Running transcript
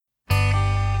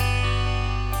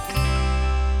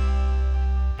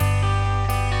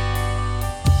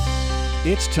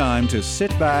It's time to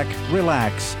sit back,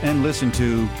 relax, and listen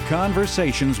to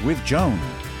Conversations with Joan.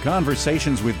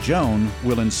 Conversations with Joan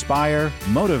will inspire,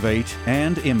 motivate,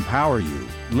 and empower you.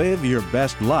 Live your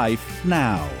best life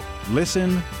now.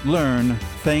 Listen, learn,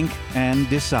 think, and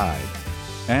decide.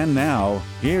 And now,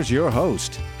 here's your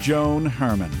host, Joan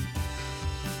Herman.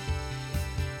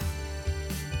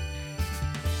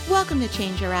 Welcome to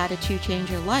Change Your Attitude, Change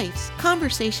Your Lives,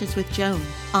 Conversations with Joan.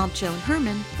 I'm Joan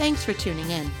Herman. Thanks for tuning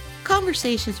in.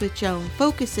 Conversations with Joan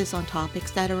focuses on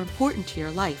topics that are important to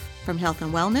your life, from health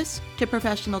and wellness to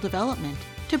professional development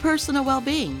to personal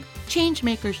well-being.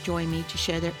 Changemakers join me to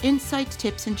share their insights,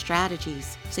 tips, and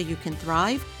strategies so you can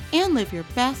thrive and live your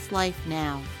best life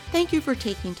now. Thank you for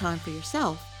taking time for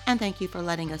yourself, and thank you for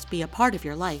letting us be a part of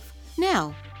your life.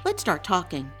 Now, let's start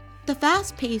talking. The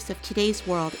fast pace of today's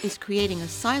world is creating a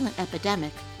silent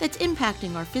epidemic that's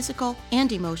impacting our physical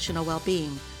and emotional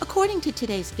well-being. According to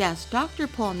today's guest, Dr.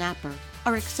 Paul Naper,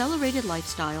 our accelerated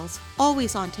lifestyles,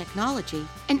 always-on technology,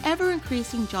 and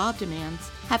ever-increasing job demands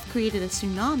have created a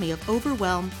tsunami of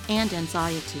overwhelm and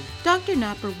anxiety. Dr.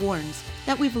 Naper warns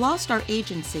that we've lost our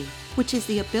agency, which is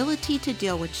the ability to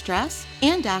deal with stress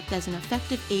and act as an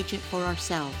effective agent for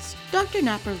ourselves. Dr.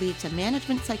 Naper leads a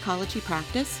management psychology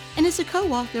practice and is a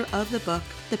co-author of the book,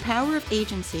 The Power of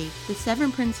Agency, The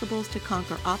 7 Principles to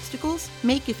Conquer Obstacles,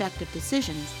 Make Effective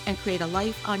Decisions, and Create a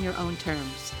Life on Your Own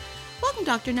Terms. Welcome,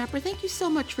 Dr. Naper. Thank you so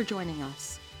much for joining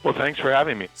us. Well, thanks for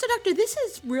having me. So, Doctor, this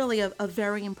is really a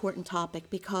very important topic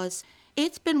because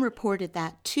it's been reported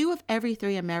that 2 of every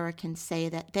 3 Americans say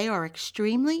that they are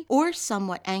extremely or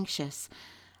somewhat anxious.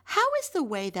 How is the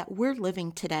way that we're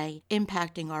living today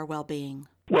impacting our well-being?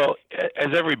 Well, as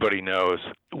everybody knows,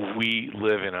 we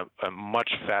live in a much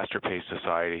faster-paced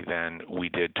society than we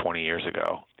did 20 years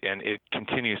ago, and it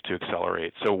continues to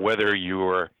accelerate. So whether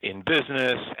you're in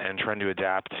business and trying to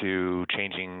adapt to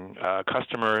changing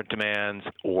customer demands,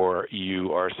 or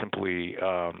you are simply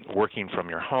working from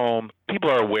your home, people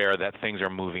are aware that things are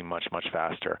moving much, much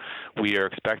faster. We are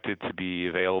expected to be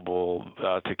available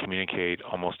to communicate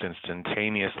almost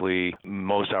instantaneously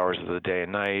most hours of the day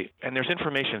and night, and there's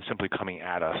information simply coming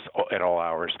at us at all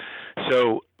hours.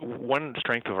 So one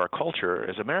strength of our culture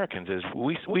as Americans is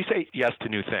we say yes to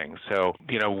new things. So,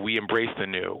 we embrace the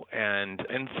new. And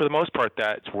for the most part,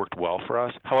 that's worked well for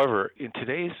us. However, in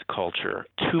today's culture,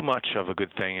 too much of a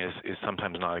good thing is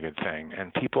sometimes not a good thing.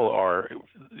 And people are,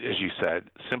 as you said,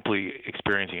 simply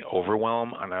experiencing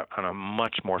overwhelm on a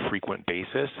much more frequent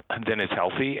basis than is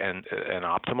healthy and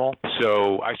optimal.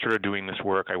 So I started doing this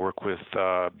work. I work with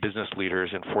business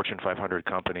leaders in Fortune 500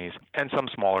 companies and some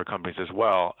smaller companies as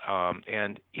well.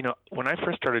 When I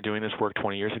first started doing this work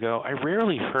 20 years ago, I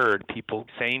rarely heard people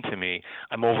saying to me,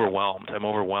 I'm overwhelmed. I'm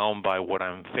overwhelmed by what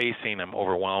I'm facing. I'm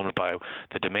overwhelmed by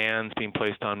the demands being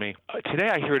placed on me. Today,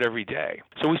 I hear it every day.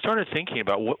 So we started thinking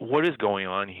about what is going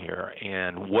on here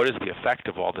and what is the effect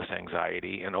of all this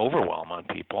anxiety and overwhelm on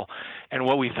people. And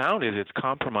what we found is it's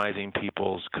compromising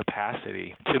people's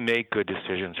capacity to make good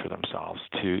decisions for themselves,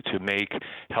 to make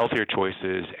healthier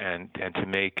choices and to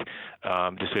make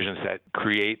decisions that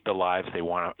create the lives they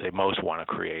most want to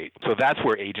create. So that's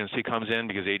where agency comes in,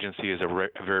 because agency is a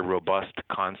very robust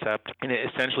concept, and it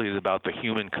essentially is about the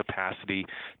human capacity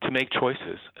to make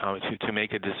choices, to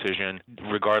make a decision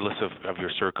regardless of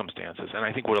your circumstances. And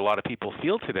I think what a lot of people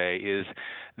feel today is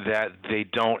that they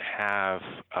don't have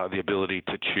the ability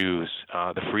to choose,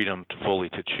 the freedom fully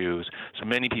to choose. So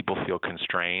many people feel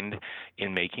constrained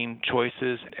in making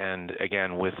choices, and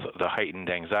again, with the heightened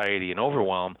anxiety and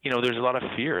overwhelm, there's a lot of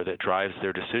fear that drives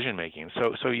their decision making.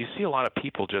 So you see a lot of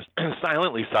people just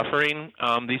silently suffering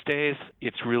these days.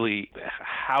 It's really,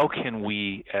 how can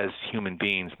we as human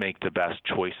beings make the best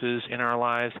choices in our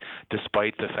lives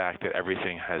despite the fact that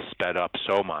everything has sped up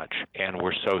so much and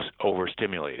we're so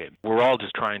overstimulated? We're all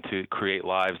just trying to create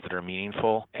lives that are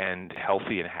meaningful and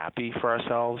healthy and happy for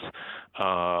ourselves.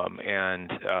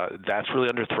 And that's really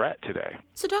under threat today.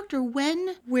 So, Doctor,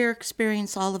 when we're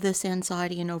experiencing all of this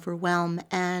anxiety and overwhelm,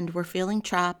 and we're feeling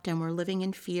trapped, and we're living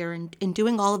in fear, and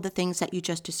doing all of the things that you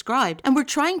just described, and we're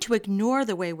trying to ignore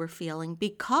the way we're feeling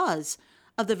because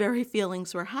of the very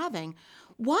feelings we're having,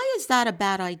 why is that a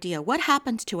bad idea? What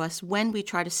happens to us when we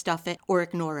try to stuff it or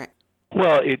ignore it?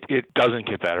 Well, it doesn't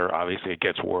get better. Obviously, it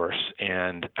gets worse.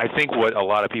 And I think what a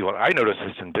lot of people, I notice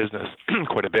this in business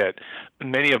quite a bit.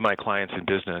 Many of my clients in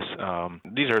business,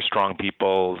 these are strong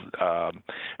people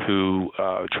who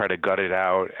try to gut it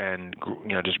out and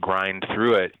just grind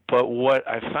through it. But what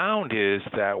I found is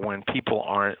that when people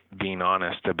aren't being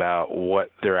honest about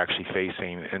what they're actually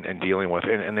facing and dealing with,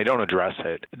 and they don't address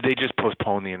it, they just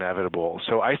postpone the inevitable.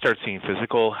 So I start seeing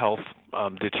physical health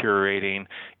deteriorating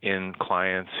in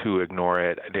clients who ignore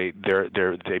it.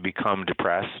 They become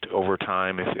depressed over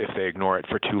time if they ignore it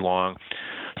for too long.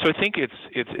 So I think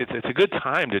it's a good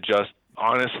time to just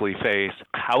honestly face,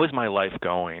 how is my life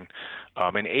going?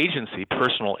 And agency,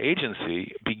 personal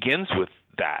agency, begins with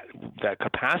that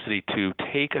capacity to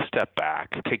take a step back,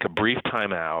 take a brief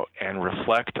time out, and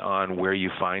reflect on where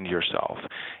you find yourself,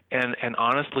 and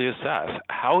honestly assess,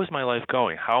 how is my life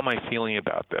going? How am I feeling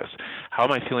about this? How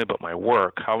am I feeling about my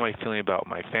work? How am I feeling about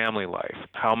my family life?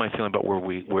 How am I feeling about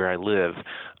where I live?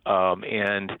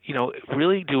 And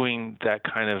really doing that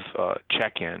kind of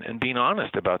check-in and being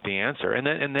honest about the answer,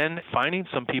 and then finding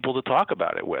some people to talk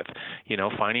about it with.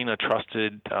 Finding a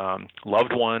trusted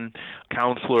loved one,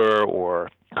 counselor, or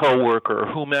coworker, or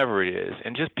whomever it is,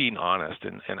 and just being honest.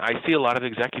 And I see a lot of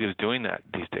executives doing that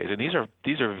these days. And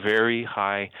these are very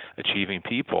high achieving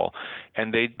people,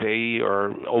 and they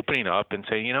are opening up and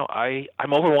saying,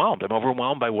 I'm overwhelmed. I'm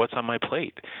overwhelmed by what's on my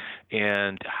plate,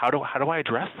 and how do I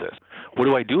address this? What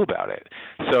do I do about it?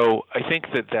 So I think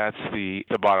that's the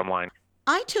bottom line.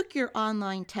 I took your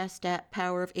online test at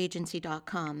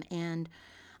powerofagency.com, and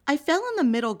I fell in the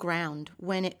middle ground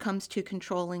when it comes to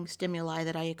controlling stimuli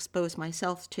that I expose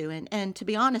myself to. And to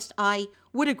be honest, I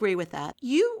would agree with that.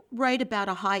 You write about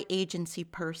a high agency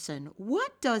person.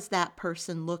 What does that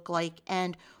person look like,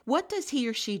 and what does he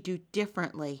or she do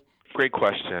differently? Great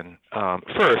question.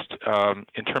 First,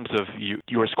 in terms of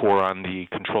your score on the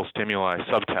control stimuli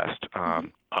subtest,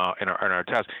 in our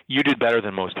test, you did better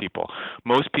than most people.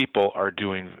 Most people are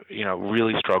doing,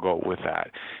 really struggle with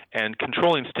that. And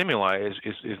controlling stimuli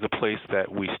is the place that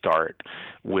we start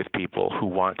with people who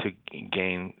want to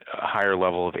gain a higher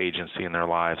level of agency in their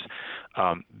lives,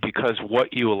 because what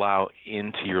you allow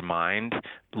into your mind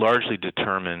largely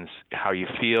determines how you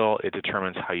feel. It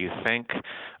determines how you think.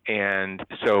 And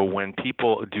so when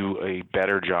people do a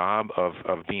better job of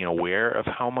being aware of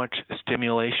how much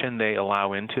stimulation they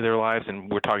allow into their lives, and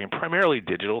we're talking primarily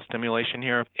digital stimulation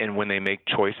here, and when they make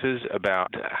choices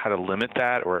about how to limit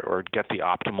that or get the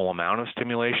optimal amount of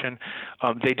stimulation,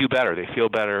 they do better, they feel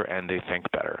better, and they think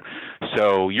better.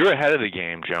 So you're ahead of the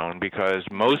game, Joan, because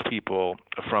most people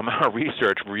from our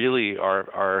research really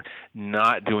are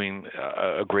not doing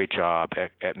a great job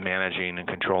at managing and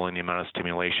controlling the amount of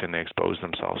stimulation they expose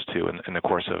themselves to in the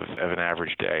course of an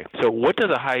average day. So what does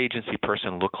a high agency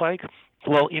person look like?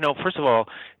 Well, first of all,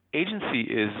 agency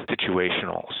is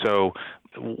situational. So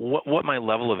what my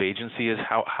level of agency is,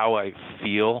 how I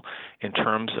feel in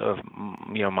terms of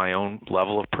my own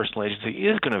level of personal agency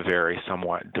is going to vary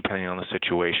somewhat depending on the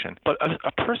situation. But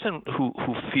a person who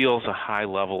feels a high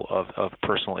level of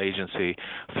personal agency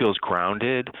feels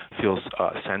grounded, feels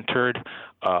centered,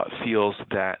 feels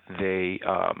that they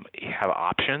have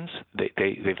options.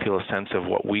 They feel a sense of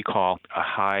what we call a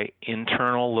high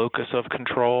internal locus of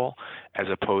control as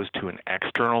opposed to an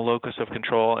external locus of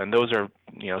control. And those are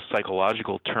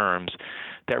psychological terms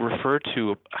that refer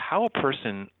to how a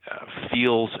person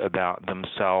feels about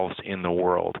themselves in the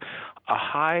world. A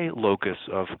high locus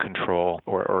of control,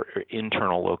 or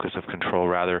internal locus of control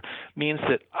rather, means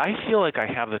that I feel like I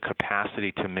have the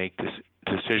capacity to make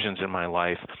decisions in my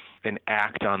life and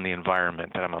act on the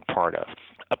environment that I'm a part of.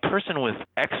 A person with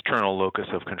external locus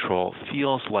of control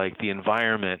feels like the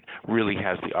environment really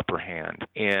has the upper hand,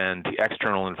 and the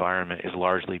external environment is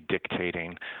largely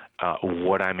dictating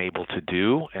what I'm able to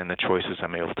do and the choices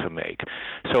I'm able to make.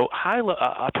 So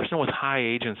a person with high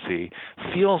agency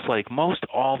feels like most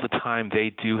all the time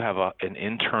they do have an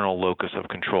internal locus of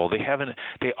control.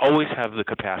 They always have the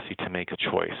capacity to make a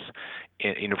choice,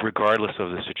 regardless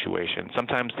of the situation.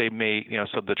 Sometimes they may,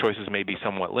 so the choices may be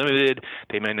somewhat limited.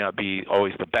 They may not be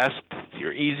always the best,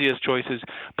 your easiest choices,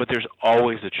 but there's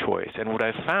always a choice. And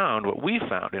what we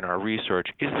found in our research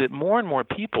is that more and more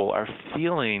people are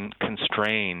feeling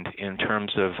constrained in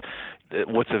terms of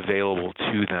what's available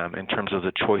to them, in terms of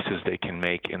the choices they can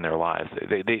make in their lives.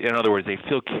 In other words, they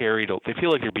feel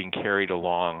like they're being carried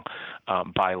along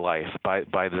by life, by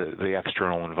the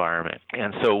external environment.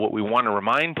 And so what we want to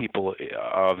remind people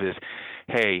of is,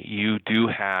 hey, you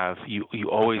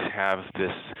always have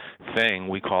this thing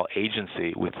we call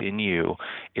agency within you.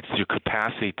 It's your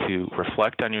capacity to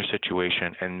reflect on your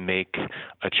situation and make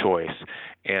a choice.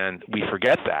 And we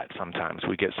forget that sometimes.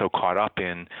 We get so caught up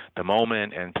in the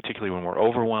moment, and particularly when we're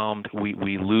overwhelmed,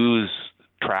 we lose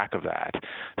track of that.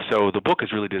 So the book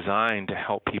is really designed to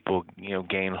help people,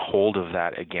 gain hold of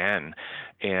that again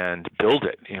and build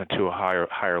it, to a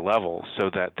higher level, so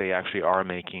that they actually are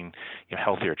making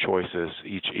healthier choices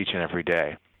each and every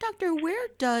day. Doctor, where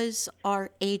does our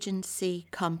agency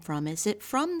come from? Is it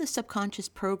from the subconscious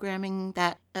programming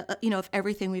that, of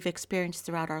everything we've experienced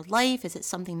throughout our life? Is it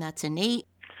something that's innate?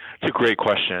 It's a great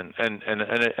question, and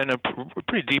a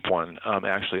pretty deep one,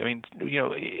 actually. I mean,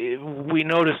 we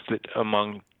noticed that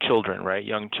among children, right,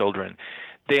 young children,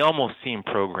 they almost seem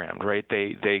programmed, right?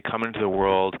 They come into the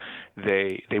world,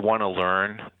 they want to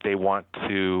learn, they want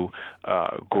to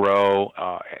grow,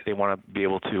 they want to be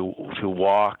able to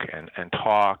walk and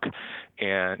talk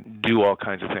and do all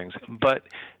kinds of things, but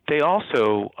they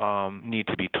also need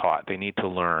to be taught. They need to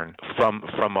learn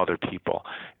from other people,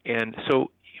 and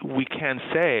so we can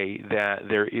say that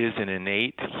there is an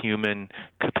innate human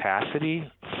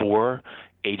capacity for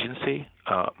agency,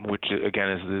 which again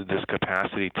is this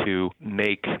capacity to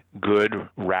make good,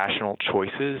 rational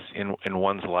choices in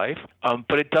one's life.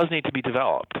 But it does need to be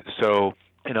developed. So,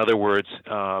 in other words,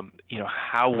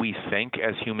 how we think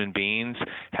as human beings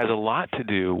has a lot to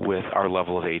do with our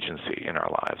level of agency in our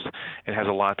lives. It has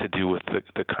a lot to do with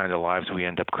the kind of lives we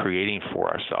end up creating for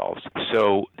ourselves.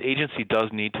 So agency does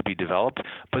need to be developed,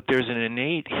 but there's an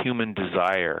innate human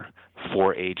desire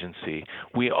for agency.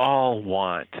 We all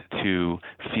want to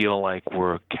feel like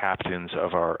we're captains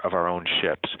of our own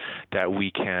ships, that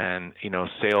we can,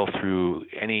 sail through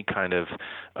any kind of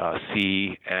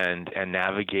sea and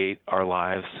navigate our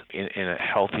lives in a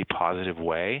healthy, positive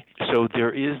way. So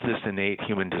there is this innate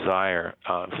human desire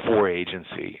for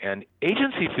agency, and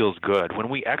agency feels good. When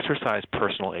we exercise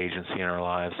personal agency in our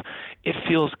lives, it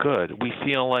feels good. We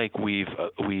feel like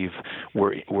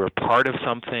we're part of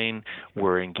something.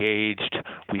 We're engaged.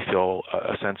 We feel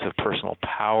a sense of personal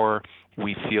power.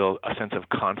 We feel a sense of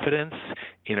confidence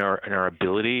in our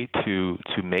ability to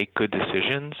make good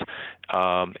decisions,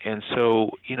 and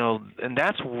so and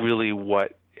that's really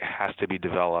what has to be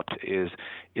developed is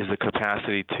the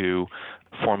capacity to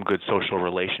form good social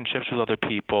relationships with other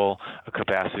people, a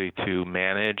capacity to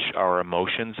manage our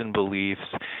emotions and beliefs,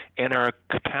 and our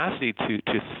capacity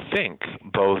to think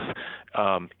both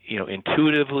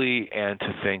intuitively and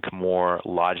to think more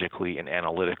logically and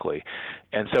analytically.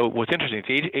 And so what's interesting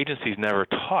is agency is never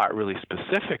taught really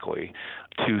specifically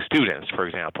to students, for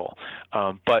example,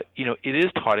 but it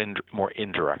is taught more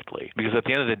indirectly, because at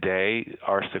the end of the day,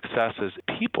 our success as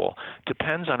people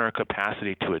depends on our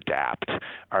capacity to adapt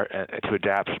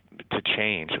to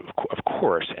change, of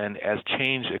course. And as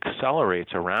change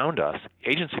accelerates around us,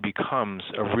 agency becomes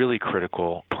a really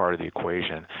critical part of the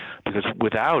equation, because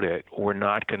without it, we're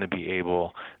not going to be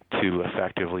able to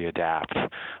effectively adapt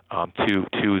to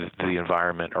the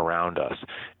environment around us.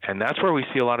 And that's where we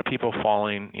see a lot of people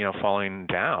falling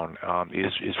down,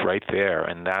 is right there.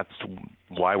 And that's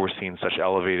why we're seeing such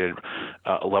elevated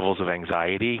levels of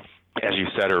anxiety. As you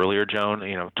said earlier, Joan,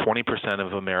 20%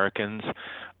 of Americans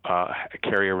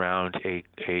carry around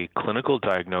a clinical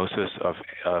diagnosis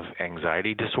of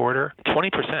anxiety disorder.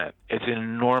 20%. It's an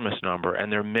enormous number,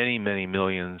 and there are many, many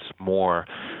millions more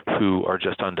who are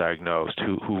just undiagnosed,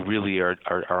 who really are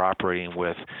operating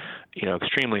with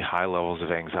extremely high levels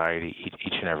of anxiety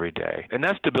each and every day. And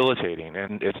that's debilitating,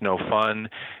 and it's no fun,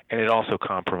 and it also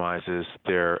compromises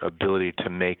their ability to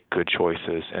make good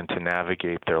choices and to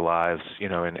navigate their lives,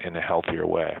 in a healthier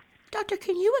way. Doctor,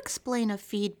 can you explain a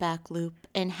feedback loop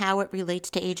and how it relates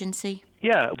to agency?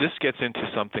 Yeah, this gets into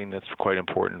something that's quite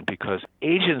important, because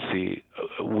agency,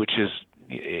 which is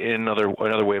another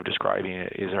way of describing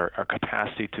it, is our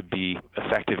capacity to be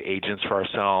effective agents for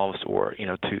ourselves, or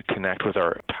to connect with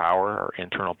our power, our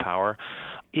internal power.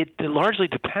 It largely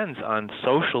depends on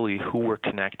socially who we're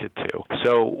connected to.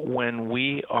 So when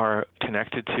we are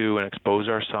connected to and expose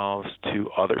ourselves to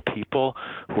other people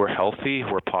who are healthy,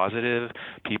 who are positive,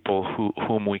 people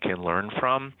whom we can learn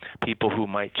from, people who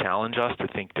might challenge us to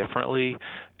think differently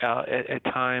at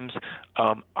times,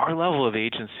 our level of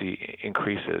agency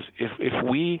increases. If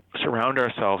we surround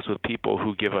ourselves with people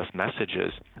who give us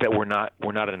messages that we're not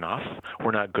enough,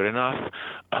 we're not good enough,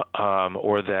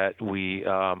 or that we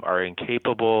are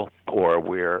incapable, or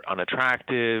we're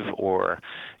unattractive, or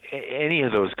any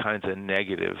of those kinds of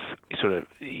negative,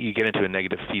 you get into a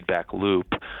negative feedback loop,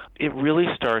 it really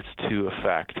starts to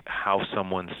affect how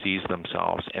someone sees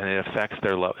themselves, and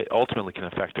it ultimately can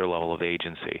affect their level of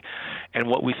agency. And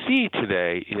what we see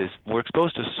today is we're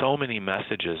exposed to so many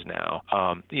messages now.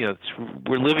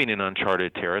 We're living in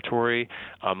uncharted territory.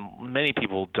 Many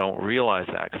people don't realize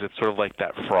that, because it's sort of like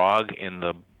that frog in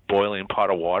the boiling pot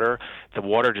of water. The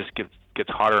water just gets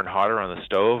hotter and hotter on the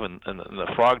stove, and the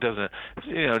frog doesn't,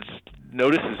 just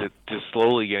notices it just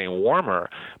slowly getting warmer,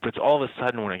 but it's all of a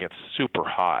sudden when it gets super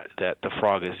hot that the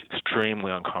frog is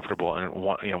extremely uncomfortable and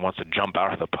wants to jump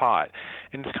out of the pot.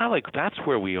 And it's kind of like that's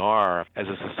where we are as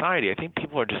a society. I think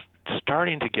people are just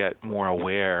starting to get more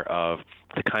aware of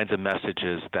the kinds of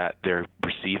messages that they're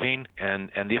receiving and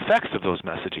the effects of those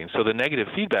messaging. So the negative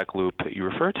feedback loop that you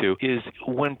refer to is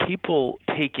when people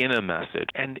take in a message,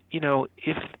 and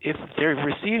if they're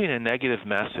receiving a negative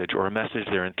message or a message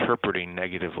they're interpreting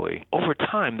negatively, over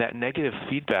time that negative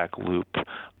feedback loop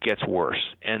gets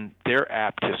worse, and they're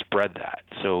apt to spread that.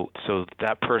 So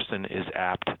that person is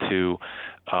apt to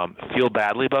feel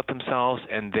badly about themselves,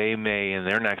 and they may, in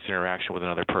their next interaction with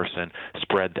another person,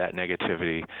 spread that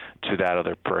negativity to that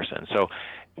other person. So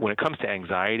when it comes to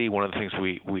anxiety, one of the things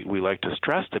we like to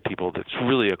stress to people that's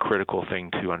really a critical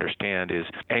thing to understand is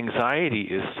anxiety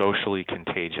is socially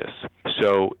contagious.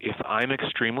 So if I'm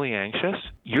extremely anxious,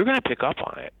 you're going to pick up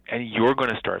on it, and you're going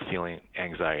to start feeling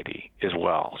anxiety as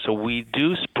well. So we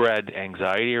do spread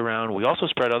anxiety around. We also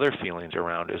spread other feelings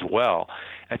around as well.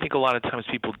 I think a lot of times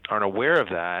people aren't aware of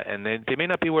that, and they may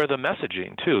not be aware of the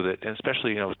messaging too. That, and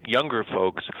especially younger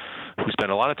folks who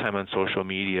spend a lot of time on social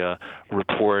media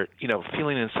report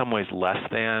feeling in some ways less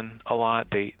than a lot.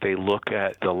 They look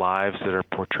at the lives that are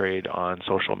portrayed on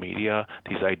social media,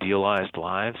 these idealized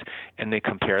lives, and they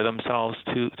compare themselves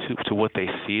to what they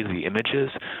see, the images,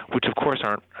 which of course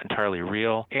aren't entirely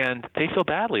real, and they feel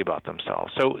badly about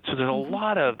themselves. So there's a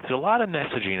lot of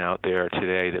messaging out there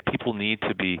today that people need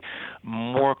to be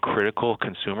more critical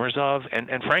consumers of, and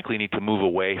frankly need to move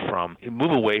away from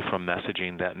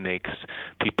messaging that makes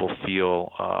people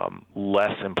feel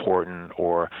less important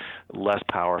or less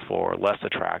powerful or less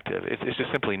attractive. It's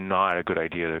just simply not a good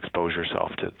idea to expose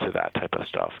yourself to that type of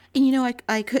stuff. And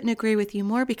I couldn't agree with you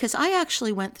more, because I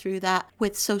actually went through that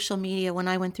with social media when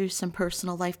I went through some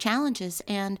personal life challenges,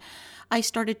 and I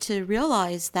started to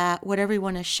realize that what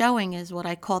everyone is showing is what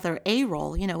I call their A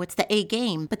roll. It's the A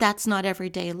game, but that's not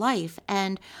everyday life.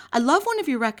 And I love one of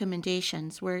your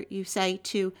recommendations where you say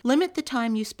to limit the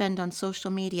time you spend on social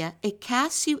media. It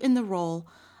casts you in the role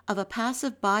of a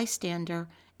passive bystander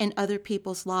in other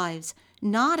people's lives,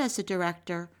 not as a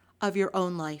director of your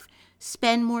own life.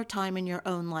 Spend more time in your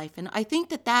own life. And I think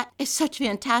that is such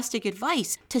fantastic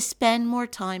advice, to spend more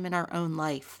time in our own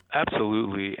life.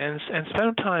 Absolutely, and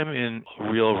spend time in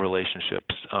real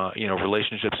relationships,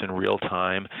 relationships in real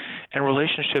time, and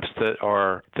relationships that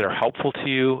are helpful to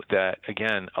you, that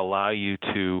again allow you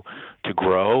to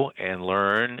grow and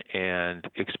learn and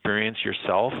experience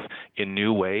yourself in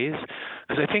new ways.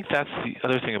 Because I think that's the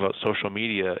other thing about social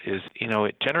media is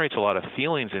it generates a lot of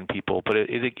feelings in people, but it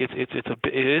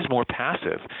is more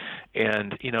passive,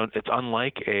 and it's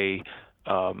unlike a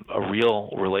real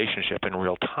relationship in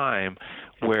real time,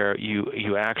 where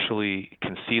you actually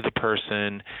can see the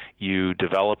person, you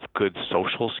develop good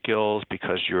social skills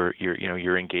because you're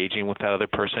engaging with that other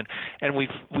person, and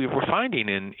we're finding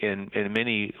in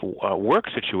many work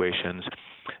situations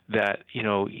that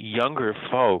younger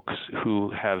folks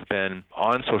who have been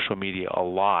on social media a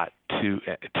lot to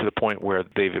the point where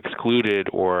they've excluded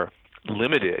or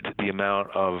limited the amount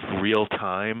of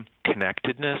real-time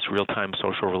connectedness, real-time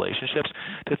social relationships,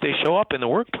 that they show up in the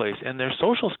workplace and their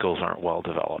social skills aren't well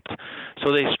developed.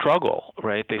 So they struggle,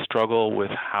 right? They struggle with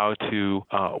how to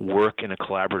work in a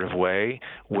collaborative way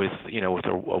with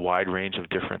a wide range of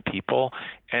different people.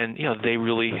 And, they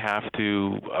really have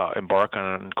to embark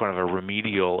on kind of a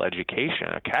remedial education,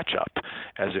 a catch-up,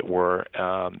 as it were,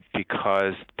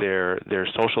 because their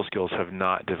social skills have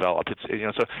not developed.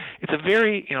 So it's a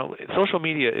very, social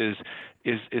media is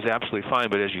absolutely fine,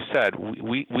 but as you said,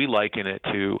 we liken it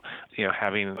to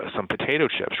having some potato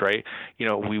chips, right?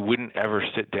 We wouldn't ever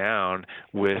sit down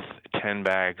with 10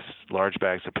 large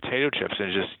bags of potato chips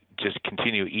and just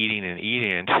continue eating and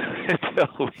eating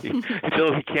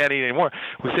until we can't eat anymore.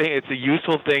 We're saying it's a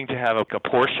useful thing to have a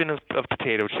portion of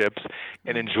potato chips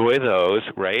and enjoy those,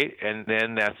 right? And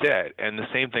then that's it. And the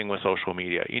same thing with social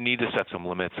media. You need to set some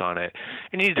limits on it,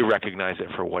 and you need to recognize it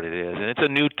for what it is. And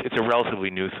it's a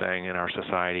relatively new thing in our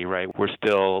society, right? We're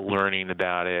still learning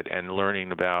about it and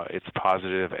learning about its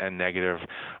positive and negative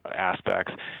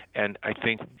aspects. And I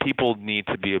think people need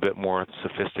to be a bit more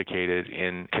sophisticated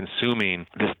in consuming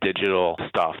this digital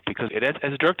stuff, because it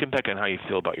has a direct impact on how you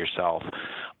feel about yourself,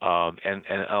 and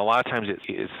a lot of times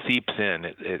it seeps in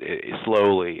it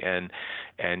slowly,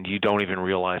 and you don't even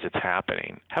realize it's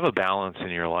happening. Have a balance in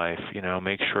your life.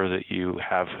 Make sure that you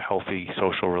have healthy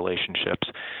social relationships.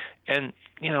 And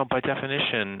by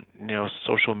definition,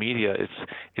 social media,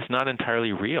 it's not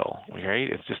entirely real, right?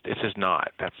 It's just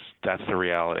not. That's the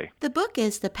reality. The book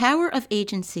is The Power of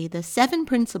Agency: The 7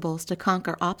 Principles to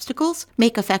Conquer Obstacles,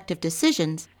 Make Effective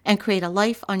Decisions, and Create a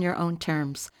Life on Your Own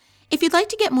Terms. If you'd like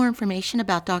to get more information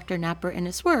about Dr. Knapper and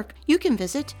his work, you can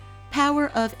visit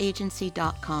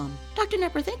powerofagency.com. Dr.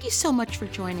 Knepper, thank you so much for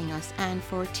joining us and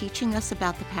for teaching us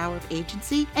about the power of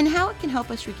agency and how it can help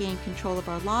us regain control of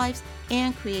our lives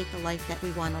and create the life that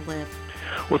we want to live.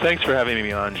 Well, thanks for having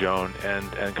me on, Joan,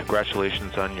 and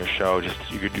congratulations on your show.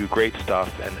 You do great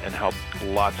stuff and help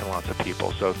lots and lots of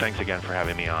people. So thanks again for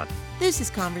having me on. This is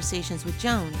Conversations with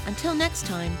Joan. Until next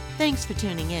time, thanks for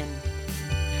tuning in.